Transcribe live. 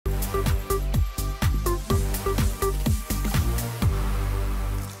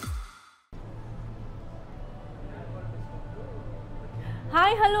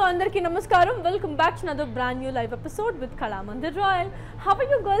hello, andarki namaskaram. Welcome back to another brand new live episode with Kalamandir Royale. How are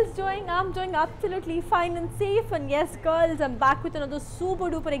you girls doing? I'm doing absolutely fine and safe. And yes, girls, I'm back with another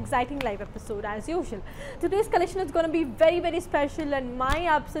super duper exciting live episode as usual. Today's collection is going to be very special and my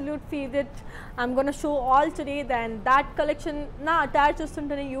absolute favorite. I'm going to show all today. Then that collection na attached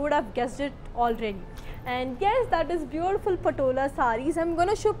to you would have guessed it already. And yes, that is beautiful Patola sarees. I'm going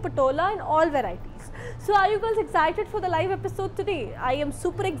to show Patola in all varieties. So are you girls excited for the live episode today? I am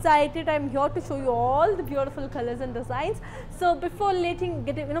super excited. I'm here to show you all the beautiful colors and designs. So before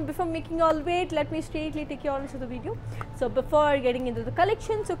before making you all wait, let me straightly take you on to the video. So before getting into the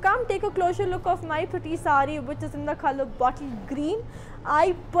collection, so come take a closer look of my pretty saree, which is in the color bottle green.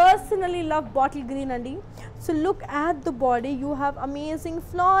 I personally love bottle green, Andy. So look at the body. You have amazing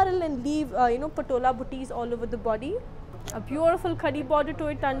floral and leaf, Patola booties all over the body. A beautiful khadi border to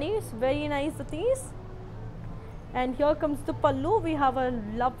it, Andy. It's very nice with these. And here comes the pallu. We have a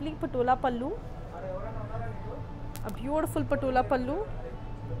lovely Patola pallu. A beautiful Patola pallu.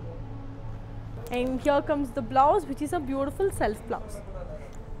 And here comes the blouse, which is a beautiful self blouse.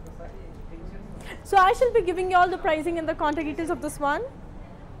 So I shall be giving you all the pricing and the contact details of this one.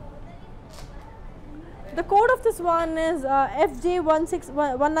 The code of this one is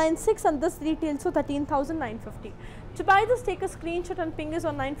FJ196 and this retails for 13,950. To buy this, take a screenshot and ping us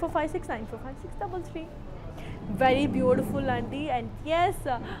on 9456945633. Very beautiful, Auntie. And yes,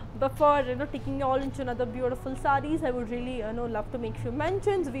 before taking you all into another beautiful sarees, I would really love to make few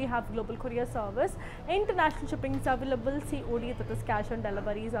mentions. We have global courier service, international shipping is available, COD, that is cash on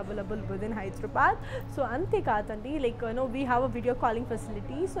delivery, is available within Hyderabad. So ante kaadandi, we have a video calling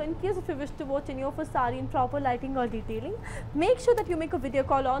facility. So in case if you wish to watch any of a saree in proper lighting or detailing, make sure that you make a video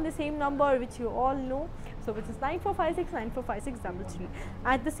call on the same number which you all know, so which is 9456945633.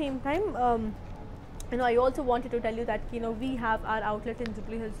 At the same time, I also wanted to tell you that we have our outlet in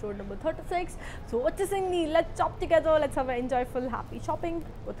Jubilee Hills Road number 36. So let's shop together, let's have an enjoyable happy shopping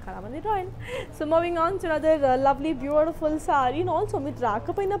with Kalamandir Royale. So moving on to another lovely beautiful saree, and also with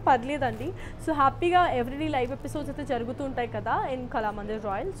rakapaina parledandi. So happy ga everyday live episodes aithe jarugutuntayi kada in Kalamandir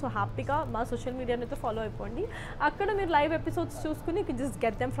Royale. So happy ga ma social media ni follow aypondi. Akkada meer live episodes choosukoni you can just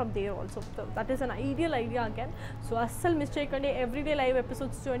get them from there also. So that is an ideal idea again. So assal mistake andi, everyday live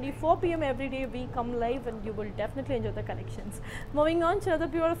episodes 24 PM every day we come live and you will definitely enjoy the collections. Moving on to another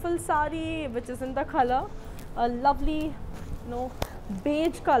beautiful saree, which is in the color a lovely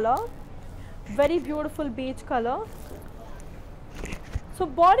beige color, very beautiful beige color. So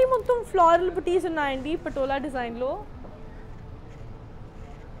body mottham floral booties unnayandi Patola design lo,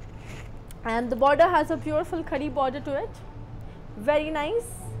 and the border has a beautiful khadi border to it, very nice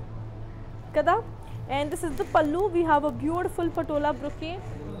kada. And this is the pallu. We have a beautiful Patola brocade,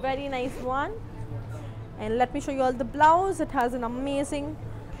 very nice one. And let me show you all the blouse. It has an amazing,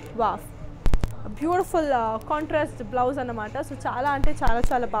 wow, a beautiful contrast blouse anamata. So chala ante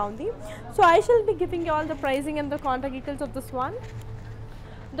chala baundi. So I shall be giving you all the pricing and the contact details of this one.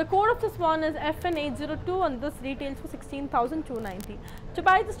 The code of this one is FN802 and this retails for 16,290. To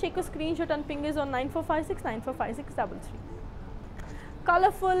buy this, take a screenshot and ping us on 9456945633.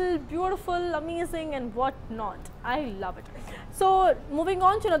 Colorful, beautiful, amazing and what not. I love it. So moving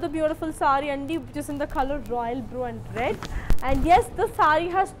on to another beautiful saree, Andi, which is in the color royal blue and red. And yes, this saree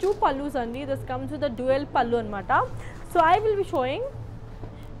has two pallus, Andi. This comes with a dual pallu anamata. So I will be showing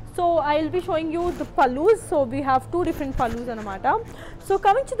you the pallus. So we have two different pallus anamata. So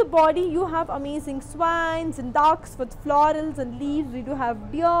coming to the body, you have amazing swines and ducks with florals and leaves. We do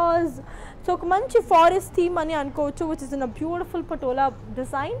have deers. So manchi forest theme ani ankochu, which is in a beautiful Patola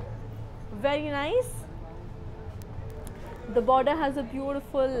design, very nice. The border has a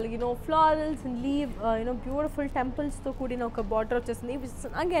beautiful florals and leaf, beautiful temples to kudina oka border vachesindi, which is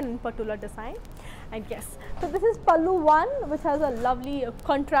again in Patola design. And yes, so this is pallu 1, which has a lovely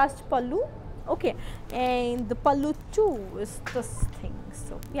contrast pallu. Okay, and the pallu 2 is this thing.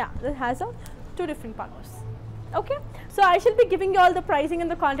 So yeah, it has two different pallus. Okay, so I shall be giving you all the pricing and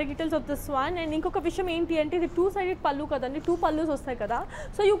the contact details of this one. And inkoka vishayam enti ante the two-sided pallu kadandi, two pallus vastayi kada.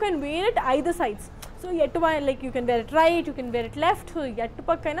 So you can wear it either sides. So you can wear it right, you can wear it left. So yettu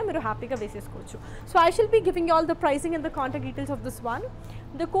pakkaina meeru happy ga vesesukochu. So I shall be giving you all the pricing and the contact details of this one.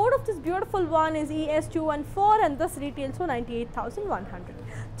 The code of this beautiful one is ES214 and this retails for 98,100.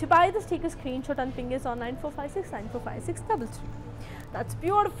 To buy this, take a screenshot and ping us on 9456945633. That's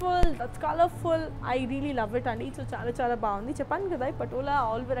beautiful, that's colorful. I really love it, Andy. So chala baagundi. Cheppanu kada Patola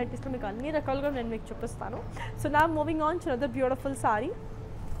all varieties lo meeku anni rakaluga nenu meeku chupistanu. So now moving on to another beautiful saree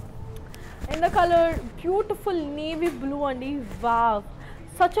in the color beautiful navy blue, Andy. Wow.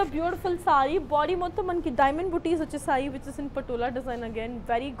 such a beautiful saree. Body mottham manki diamond booties vachesai, which is in Patola design again.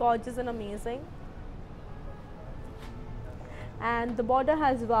 Very gorgeous and amazing. And the border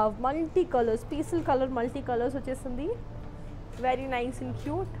has wow, multi-colors, pastel color multi-colors vachesindi. Very nice and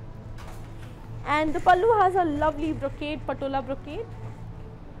cute. And the pallu has a lovely brocade, Patola brocade.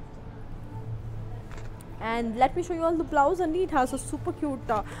 And let me show you all the blouse, and it has a super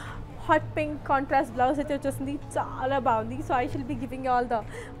cute hot pink contrast blouse అయితే వచ్చేసింది, చాలా బాగుంది. So I shall be giving you all the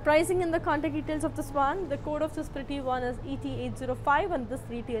pricing and the contact details of this one. The code of this pretty one is ET805 and this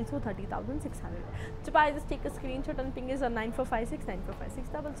retails for 30,600. To buy this, take a screenshot and ping is on 9456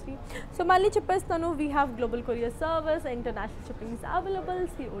 945633. So mali cheppestanu, we have global courier service, international shipping is available,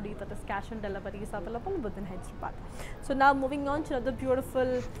 COD, that is cash on delivery is available within Hyderabad. So now moving on to another beautiful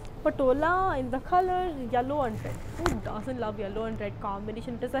Patola in the color yellow and red. Who doesn't love yellow and red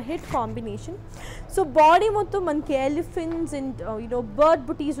combination? It is a hit combination. So body mottham manki elephants and bird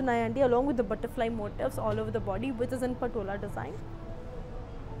booties unnayandi, along with the butterfly motifs all over the body, which is in Patola design.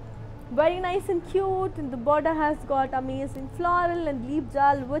 Very nice and cute, and the border has got amazing floral and leaf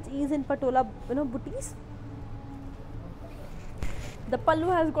jal, which is in Patola booties. The pallu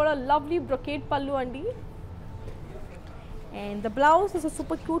has got a lovely brocade pallu andi. And the blouse is a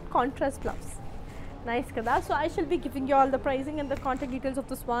super cute contrast blouse. Nice kada. So I shall be giving you all the pricing and the contact details of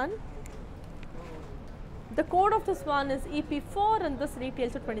this one. The code of this one is EP4 and this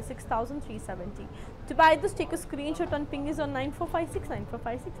retails at 26,370. To buy this, take a screenshot and ping is on 9456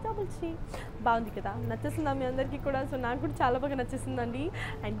 945633. బాగుంది కదా, నచ్చేసిందా మీ అందరికీ కూడా? So నాకు కూడా చాలా బాగా నచ్చేసిందండి.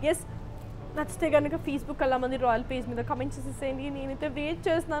 And yes, నచ్చితే కనుక ఫేస్బుక్ కళామందిర్ రాయల్ పేజ్ మీద కమెంట్స్ చేసేయండి. నేనైతే వెయిట్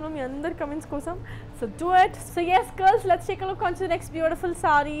చేస్తున్నాను మీ అందరి కమెంట్స్ కోసం. So do it. So yes girls, let's take a look on to the next beautiful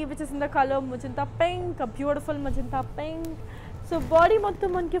saree, which is in the color magenta pink, a beautiful magenta pink. So body మొత్తం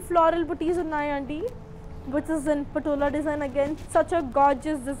మనకి floral booties ఉన్నాయండి, which is in Patola design again. Such a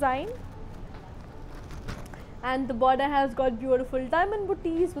gorgeous design. And the border has got beautiful diamond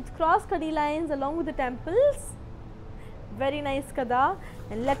booties with cross kadi lines along with the temples. Very nice kada.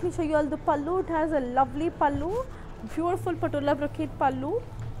 And let me show you all the pallu. It has a lovely pallu, beautiful Patola brocade pallu,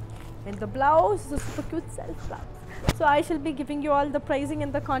 and the blouse is a super cute self blouse. So I shall be giving you all the pricing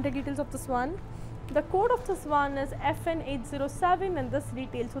and the contact details of this one. The code of this one is FN807 and this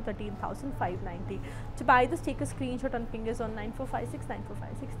retails for 13,590. To buy this, take a screenshot and ping us on 9456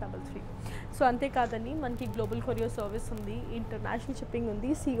 945633. So ante kadani, manki global courier service undi, international shipping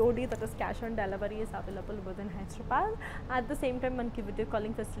undi, COD, that is cash on delivery is available within Hyderabad. At the same time manki video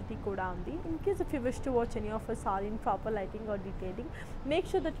calling facility kuda undi. In case if you wish to watch any of our saree in proper lighting or detailing, make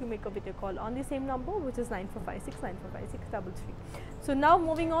sure that you make a video call on the same number, which is 9456 945633. So now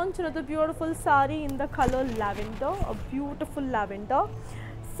moving on to another beautiful saree in the color lavender, a beautiful lavender.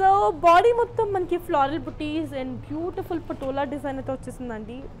 So body మొత్తం మనకి floral booties and beautiful Patola design అయితే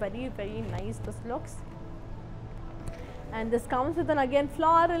వచ్చేసిందండి. Very very nice this looks. And this comes with an again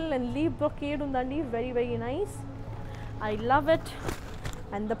floral and leaf brocade undandi. Very very nice. I love it.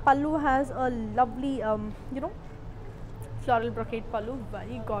 And the pallu has a lovely floral brocade pallu,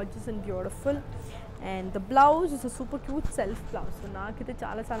 very gorgeous and beautiful. And the blouse is a super cute self blouse. So naakite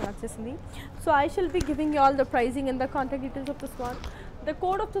chala nachesindi. So I shall be giving you all the pricing and the contact details of this one. The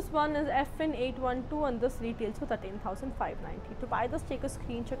code of this one is FN812 and this retails for 13,590. To buy this, take a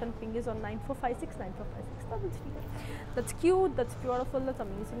screenshot and ping is on 9456 945633. That's cute, that's beautiful, that's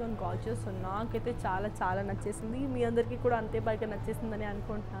amazing and gorgeous. So naakaite chala nachesindi. మీ అందరికీ కూడా అంతే బాగా నచ్చేసిందని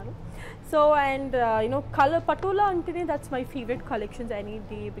అనుకుంటున్నాను. So and color Patola antene, that's my favorite collections any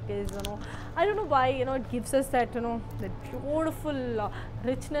day, because I don't know why it gives us that that beautiful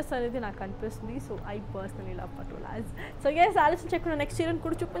richness అనేది నాకు అనిపిస్తుంది. So I personally love Patolas. So yes, Alice check on next year and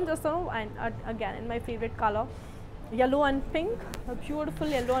kudu చూపించేస్తాను. And again in my favorite color, yellow and pink, a beautiful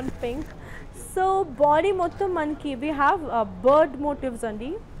yellow and pink. So body మొత్తం మనకి we have bird motifs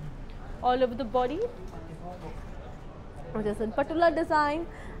అండి all over the body, which is in Patola design,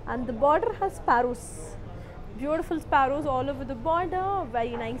 and the border has sparrows, beautiful sparrows all over the border,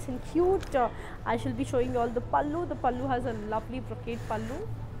 very nice and cute. I shall be showing you all the pallu. The pallu has a lovely brocade pallu,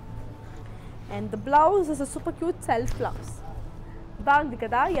 and the blouse is a super cute self blouse. Bagundi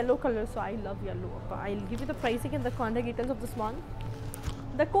kada, yellow color, so I love yellow. I'll give you the pricing and the contact details of this one.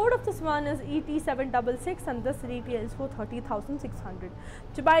 The code of this one is ET766 and this retails for 30,600.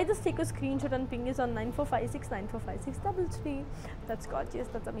 To buy this, take a screenshot and ping is on 9456 945633. That's gorgeous,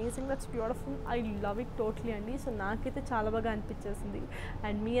 that's amazing, that's beautiful. I love it totally andi. So naakaithe chaala baga anpichesindi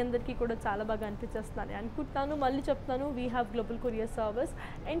and mee andarki kuda chaala baga anpichestani anukuntunnanu. Malli cheptanu, we have global courier service,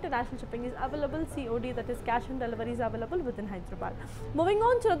 international shipping is available, COD, that is cash on delivery is available within Hyderabad. Moving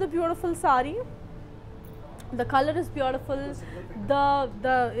on to another beautiful saree. The color is beautiful,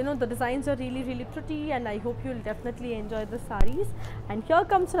 the designs are really pretty, and I hope you'll definitely enjoy the sarees. And here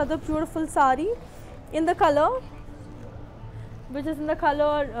comes another beautiful saree in the color, which is in the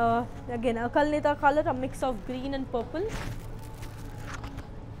color again a kalnita color, a mix of green and purple.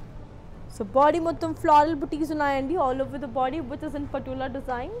 So body mottam floral booties unnayandi all over the body, which is in Patola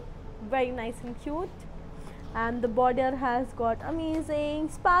design, very nice and cute. And the border has got amazing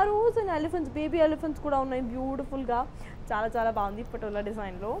sparrows and elephants, baby elephants kuda unnai beautiful ga, chala baagundi Patola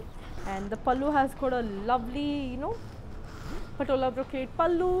design lo. And the pallu has got a lovely Patola brocade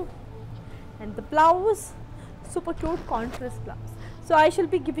pallu, and the blouse super cute contrast blouse. So I shall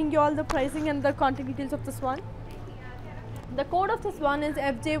be giving you all the pricing and the contact details of this one. The code of this one is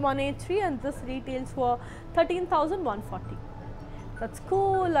FJ183, and this retails for 13,140. That's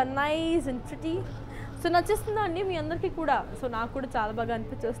cool and nice and pretty. So nachestundandi మీ అందరికీ కూడా. So నాకు కూడా చాలా బాగా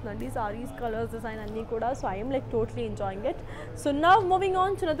అనిపించేస్తుందండి sarees colors design అన్నీ కూడా. So I am like totally enjoying it. So now moving on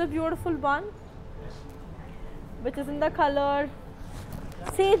to another beautiful one, which is in the color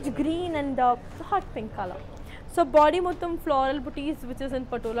sage green and hot pink color. So body mottam floral booties, which is in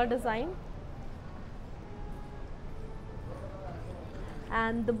Patola design,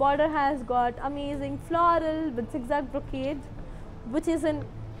 and the border has got amazing floral with zigzag brocade, which is in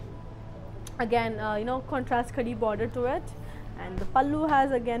again contrast khadi border to it. And the pallu has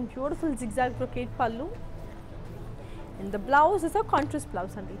again beautiful zigzag brocade pallu, and the blouse is a contrast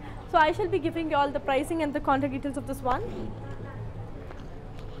blouse only. So I shall be giving you all the pricing and the contact details of this one.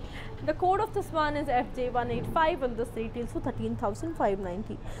 The code of this one is FJ185, and this retails for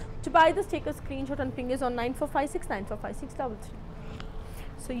 13,590. To buy this, take a screenshot and ping us on 9456945633.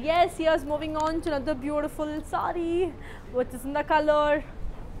 So yes, here's moving on to another beautiful saree, which is in the color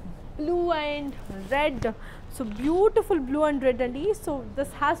blue and red. So beautiful blue and red andi. So this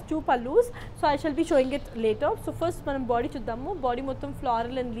has two pallus, so I shall be showing it later. So first manam body chuddamu. Body mottam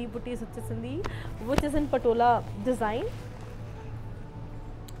floral and leaf booties vachesindi, which is in Patola design.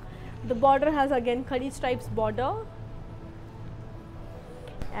 The border has again khadi stripes border,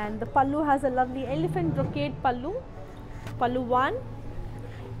 and the pallu has a lovely elephant brocade pallu, pallu 1,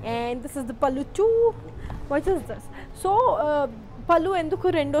 and this is the pallu 2. What is this? So pallu enduku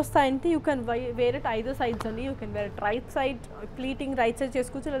rendu ostayante, you can wear it either sides only. You can wear it right side, pleating right side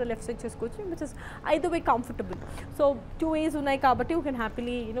chesukochu లేదా left side chesukochu, which is either way comfortable. So two ways unnai kabatti you can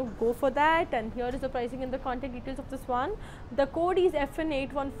happily go for that. And here is the pricing and the contact details of this one. The code is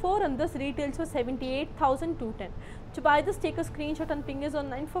FN814, and this retails for 78,210. To buy this, take a screenshot and ping us on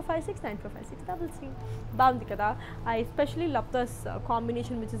 9456945633. Bagundi kada. I especially love this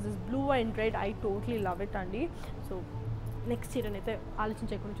combination, which is this blue and red. I totally love it andi. So next year anite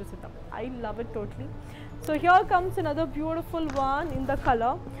ఆలోచించకుండా చూసేద్దాం. I love it totally. So here comes another beautiful one in the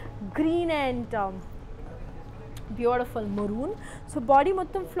color green and beautiful maroon. So body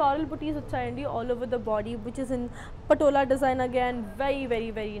mottam floral booties vachayandi all over the body, which is in Patola design again,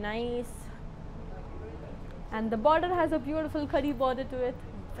 very nice. And the border has a beautiful khadi border to it,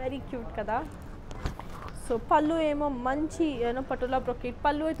 very cute kada. So pallu emo manchi Patola brocade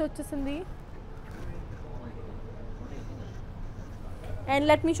pallu aithe vachesindi. And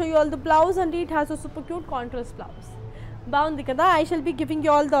let me show you all the blouse, and it has a super cute contrast blouse. Baagundi kada. I shall be giving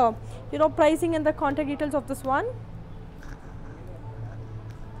you all the pricing and the contact details of this one.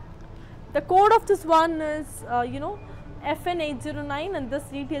 The code of this one is FN809, and this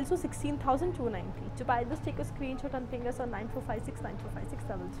retails for 16,290. To buy this, take a screenshot and ping us on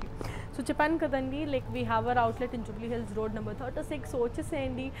 9456945633. So చెప్పాను కదండి, like we have our outlet in Jubilee Hills Road number 36. So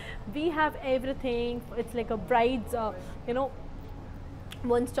వచ్చేసేయండి. We have everything. It's like a bride's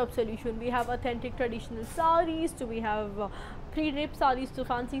one-stop solution. We have authentic traditional sarees, we have pre-draped sarees, to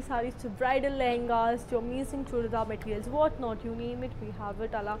fancy sarees, to bridal lehengas, to amazing churidar materials, what not, you name it, we have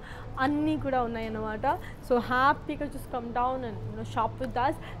it. Ala anni kuda unnai anamata. So happy to just come down and shop with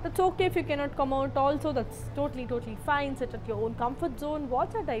us. That's okay if you cannot come out also, that's totally fine. Sit at your own comfort zone,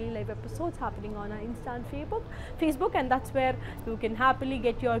 watch our daily live episodes happening on our Insta and Facebook, and that's where you can happily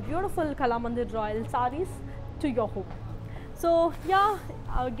get your beautiful Kalamandir Royale Sarees to your home. So yeah,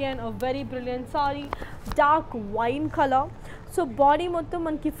 again a very brilliant saree, dark wine color. So body mottam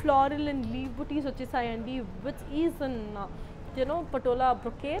manki floral and leaf booties vachesayandi, which is in Patola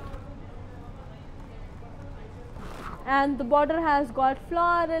brocade, and the border has got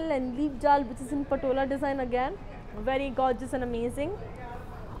floral and leaf jal, which is in Patola design again, very gorgeous and amazing.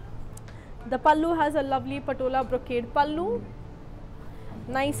 The pallu has a lovely Patola brocade pallu,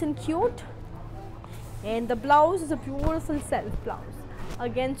 nice and cute. And the blouse is a beautiful self blouse,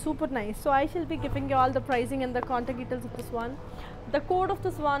 again super nice. So I shall be giving you all the pricing and the contact details of this one. The code of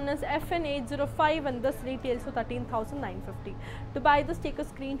this one is FN805 and this retails for 13,950. To buy this, take a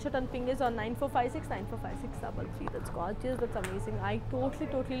screenshot and ping us on 9456945633. That's gorgeous, that's amazing. I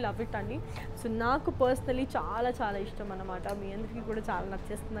totally love it అండి. So నాకు personally చాలా ఇష్టం అన్నమాట. మీ అందరికీ కూడా చాలా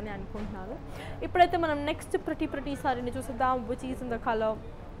నచ్చేస్తుందని అనుకుంటున్నాను. ఇప్పుడైతే మనం నెక్స్ట్ ప్రతి సారీని చూసేద్దాం, which is in the color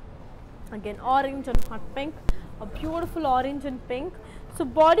again orange and hot pink. A beautiful orange and pink. So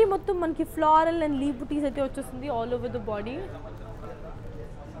body మొత్తం మనకి floral and leaf booties అయితే వచ్చేస్తుంది all over the body.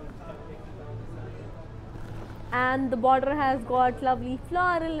 And the border has got lovely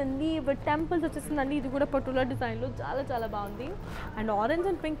floral and leaf with temples వచ్చేసిందండి. ఇది కూడా పటోలా డిజైన్లో చాలా బాగుంది. And orange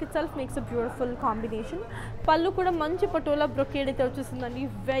and pink itself makes a beautiful combination. పళ్ళు కూడా మంచి పటోలా brocade అయితే వచ్చేసిందండి.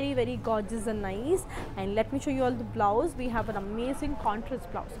 Very gorgeous and nice. And let me show you all the blouse. We have an amazing contrast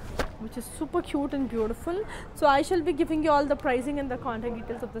blouse, which is super cute and beautiful. So I shall be giving you all the pricing and the contact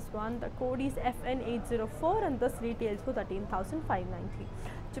details of this one. The code is FN804 and this retails for 13,590.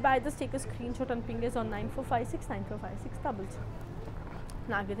 To buy this, take a screenshot and ping us on 9456945633.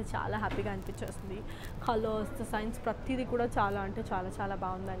 నాకైతే చాలా హ్యాపీగా అనిపించేస్తుంది. Colours, designs ప్రతిదీ కూడా చాలా అంటే చాలా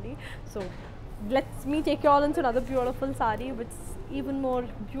బాగుందండి. So let's me take you all into another beautiful saree which is even more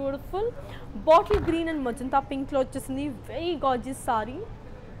beautiful. Bottle green and magenta pink లో వచ్చేసింది. Very gorgeous saree.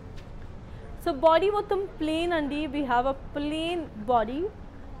 So body మొత్తం plain అండి. We have a plain body.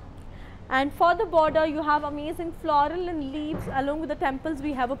 And for the border, you have amazing floral and leaves. Along with the temples,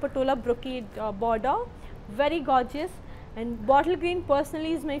 we have a patola brocade border. Very gorgeous. And bottle green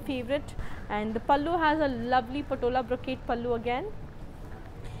personally is my favorite. And the pallu has a lovely patola brocade pallu again.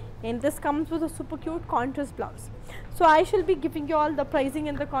 And this comes with a super cute contrast blouse. So I shall be giving you all the pricing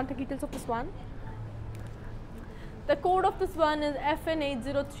and the contact details of this one. The code of this one is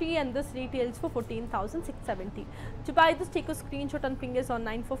FN803 and this retails for 14,670. To buy this, take a screenshot and ping us on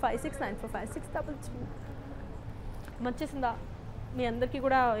 9456945633. Manchesinda మీ అందరికీ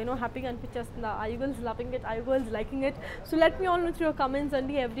కూడా హ్యాపీగా అనిపించేస్తుందా? Are you girls loving it? Are you girls liking it? So let me all know through your comments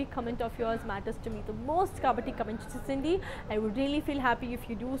అండి. Every comment of yours matters to me the most. కాబట్టి comment చేసేయండి. I would really feel happy if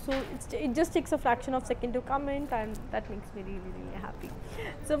you do so. It just takes a fraction of second to comment and that makes me really happy.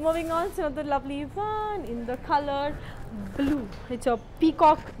 So moving on to another lovely one in the color blue. It's a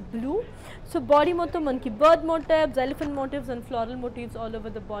peacock blue. So body మొత్తం మనకి bird motifs, elephant motifs and floral motifs all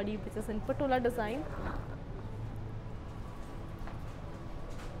over the body, which is in patola design.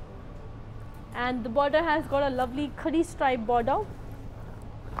 And the border has got a lovely khadi stripe border.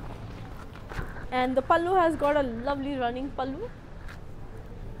 And the pallu has got a lovely running pallu.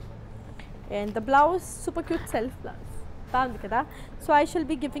 And the blouse, super cute self blouse. So I shall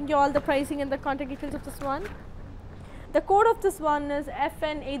be giving you all the pricing and the contact details of this one. The code of this one is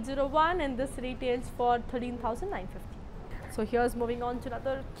FN801 and this retails for 13,950. So here's moving on to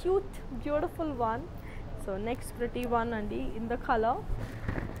another cute, beautiful one. So next pretty one andi in the color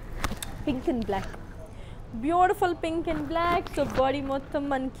pink and black. Beautiful pink and black. So body మొత్తం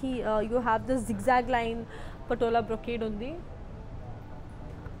మనకి you have this zigzag line patola brocade undi.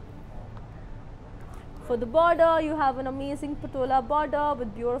 For the border, you have an amazing patola border with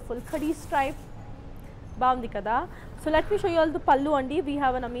beautiful khadi stripe. బాగుంది కదా? So let me show you all the pallu andi. We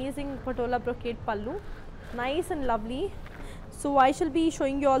have an amazing patola brocade pallu, nice and lovely. So I shall be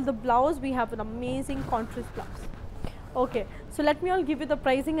showing you all the blouse. We have an amazing contrast blouse. Okay, so let me all give you the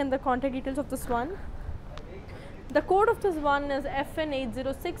pricing and the contact details of this one. The code of this one is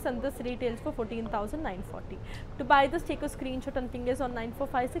FN806 and this retails for 14,940. To buy this, take a screenshot and ping us on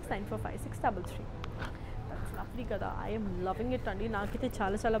 9456945633. That's lovely kada. I am loving it andi. Naakite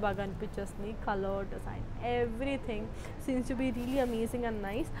చాలా బాగా అనిపించేస్తుంది. Color, design, everything seems to be really amazing and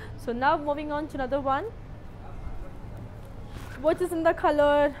nice. So now moving on to another one, which is in the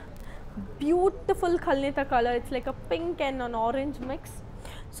color beautiful khalnita color. It's like a pink and an orange mix.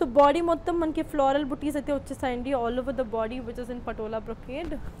 So body మొత్తం మనకి floral booties అయితే వచ్చేసాయండి all over the body, which is in patola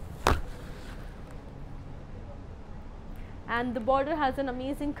brocade. And the border has an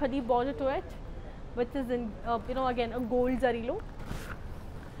amazing khadi border to it, which is in again a gold zari lo.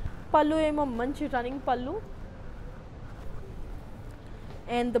 Pallu emo manchi running pallu.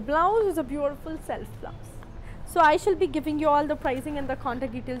 And the blouse is a beautiful self blouse. So I shall be giving you all the pricing and the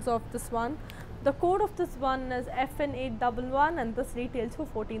contact details of this one. The code of this one is FN811 and this retails for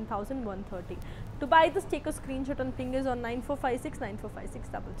 14,130. To buy this, take a screenshot and ping us on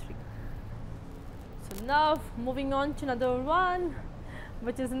 9456945633. So now moving on to another one,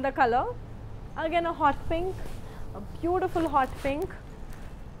 which is in the color again a hot pink, a beautiful hot pink.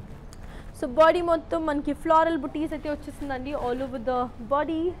 So body మొత్తం మనకి floral booties అయితే వచ్చేసిందండి all over the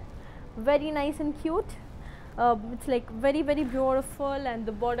body. Very nice and cute. It's like very beautiful, and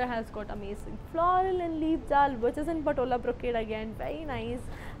the border has got amazing floral and leaf jal, which is in patola brocade again, very nice,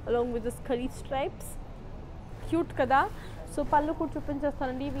 along with this curry stripes. Cute kada. So pallu kuda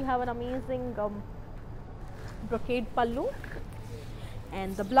chupinchesthanandi. We have an amazing brocade pallu,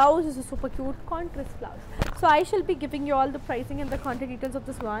 and the blouse is a super cute contrast blouse. So I shall be giving you all the pricing and the contact details of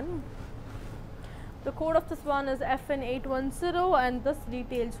this one. The code of this one is FN810, and this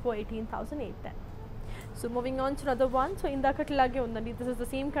retails for 18,810. So moving on to another one. So indakatilage undandi, this is the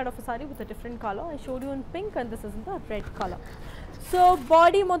same kind of a saree with a different color. I showed you in pink, and this is in the red color. So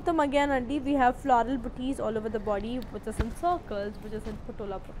body mottam again andi, we have floral booties all over the body, which is in circles, which is in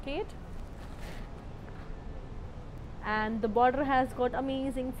patola brocade, and the border has got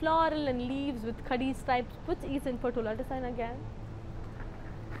amazing floral and leaves with khadi stripes, which is in patola design again.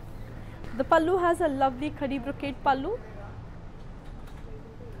 The pallu has a lovely khadi brocade pallu.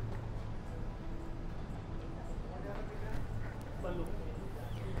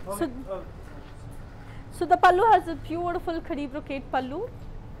 So the pallu has a beautiful khadi brocade pallu,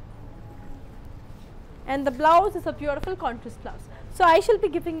 and the blouse is a beautiful contrast blouse. So I shall be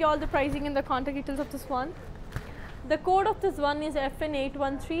giving you all the pricing and the contact details of this one. The code of this one is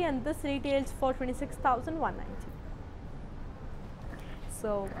FN813, and this retails for 26,190.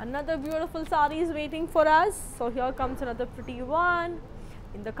 So another beautiful saree is waiting for us. So here comes another pretty one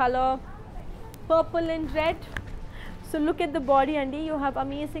in the color purple and red. So look at the body, Andy. You have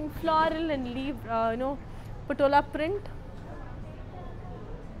amazing floral and leaf, patola print,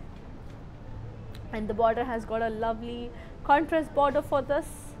 and the border has got a lovely contrast border for this.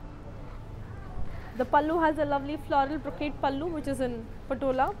 The pallu has a lovely floral brocade pallu, which is in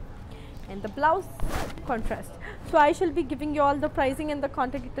patola, and the blouse contrast. So I shall be giving you all the pricing and the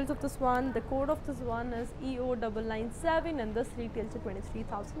contact details of this one. The code of this one is EO997, and this retails at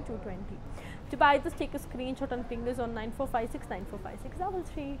 23,220. To buy this, take a screenshot and ping this on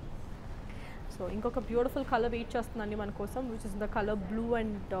 9456945633. So inkoka beautiful color wait chestunandi మన కోసం, which is in the color blue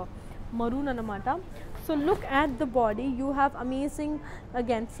and maroon anamata. So look at the body. You have amazing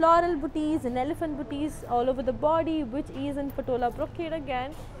again floral booties and elephant booties all over the body, which is in patola brocade again,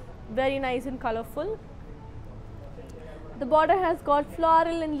 very nice and colorful. The border has got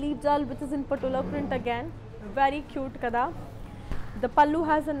floral and leaf jal, which is in patola print again, very cute kada. The pallu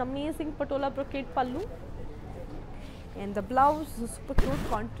has an amazing patola brocade pallu, and the blouse is a super cute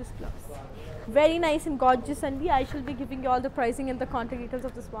contrast blouse, very nice and gorgeous. And I shall be giving you all the pricing and the contact details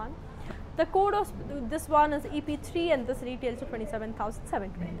of this one. The code of this one is EP3, and this retails to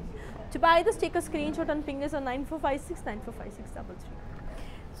 27,720. To buy this, take a screenshot and ping us on 9456945633.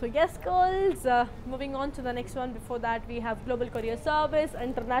 So yes girls, moving on to the next one. Before that, we have global courier service,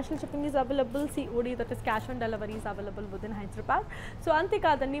 international shipping is available, COD, that is cash on delivery, is available within Hyderabad. So ante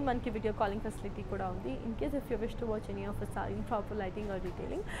kadandi manki video calling facility kuda undi. In case if you wish to watch any of the saree in proper lighting or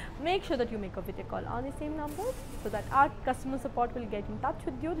detailing, make sure that you make a video call on the same number, so that our customer support will get in touch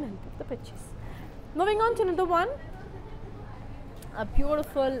with you and help with the purchase. Moving on to another one, a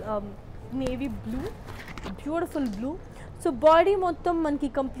beautiful navy blue, beautiful blue. So body మొత్తం మనకి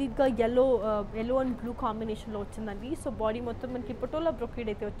complete గా yellow and blue combination లో వచ్చిందండి. So body మొత్తం మనకి patola brocade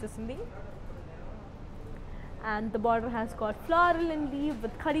అయితే వచ్చేసింది, and the border has got floral and leaf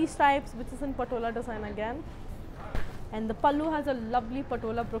with khadi stripes, which is in patola design again, and the pallu has a lovely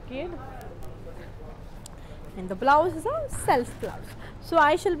patola brocade, and the blouse is a self blouse. So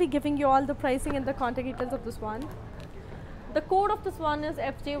I shall be giving you all the pricing and the contact details of this one. The code of this one is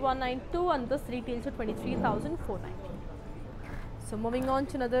FJ192, and this retails to 23,490. So moving on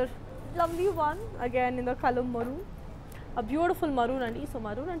to another lovely one, again in the color maroon, a beautiful maroon andi. So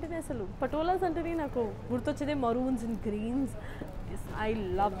maroon antene asalu patolas antene naku gurtochede maroons and greens. Yes, I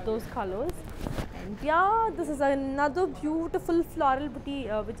love those colors. And yeah, this is another beautiful floral booty,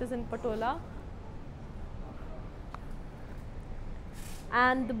 which is in patola,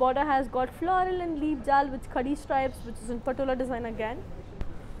 and the border has got floral and leaf jal with khadi stripes, which is in patola design again.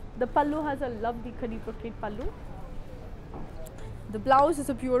 The pallu has a lovely khadi brocade pallu. The blouse is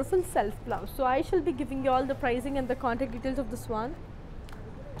a beautiful self blouse. So I shall be giving you all the pricing and the contact details of this one.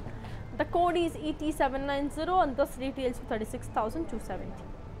 The code is ET790, and this retails for 36,270.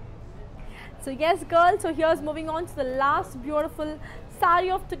 So yes girls, so here's moving on to the last beautiful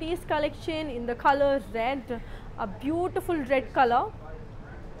saree of today's collection in the color red, a beautiful red color.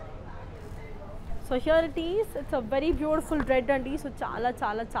 So here it is, it's a very beautiful red andi. So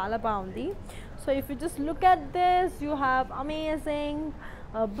chala baundi. So if you just look at this, you have amazing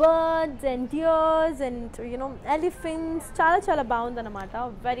birds and deers and elephants, chala baundi anamata,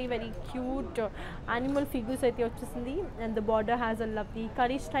 very cute animal figures aithe vachesindi, and the border has a lovely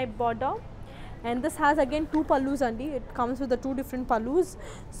curry stripe border, and this has again 2 pallus andi. It comes with the 2 different pallus.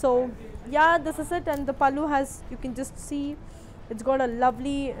 So yeah, this is it, and the pallu has, you can just see, it's got a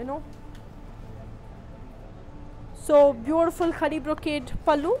lovely, so beautiful khadi brocade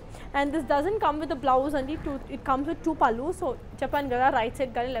pallu, and this doesn't come with a blouse only, it comes with 2 pallu. So Japan gaga right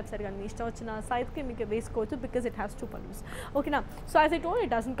side gani left side gani ishtam vachina side ki meeku vesukochu because it has 2 pallus. Okay, now so as I told,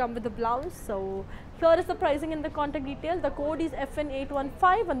 it doesn't come with the blouse. So here is the pricing and the contact detail. The code is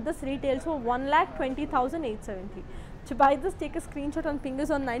FN815 and this retails for 1,20,870. To buy this, take a screenshot and ping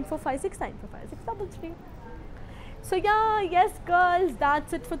us on 9456945633. So yeah, yes girls,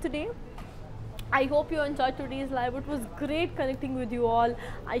 that's it for today. I hope you enjoyed today's live. It was great connecting with you all.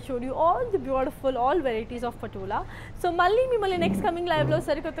 I showed you all the beautiful, all varieties of Patola. So malli mimmalni next coming live lo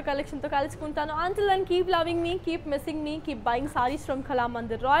sarikotta collection to kalusukuntanu. Until then, keep loving me, keep missing me, keep buying sarees from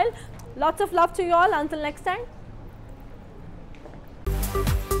Kalamandir Royale. Lots of love to you all. Until next time.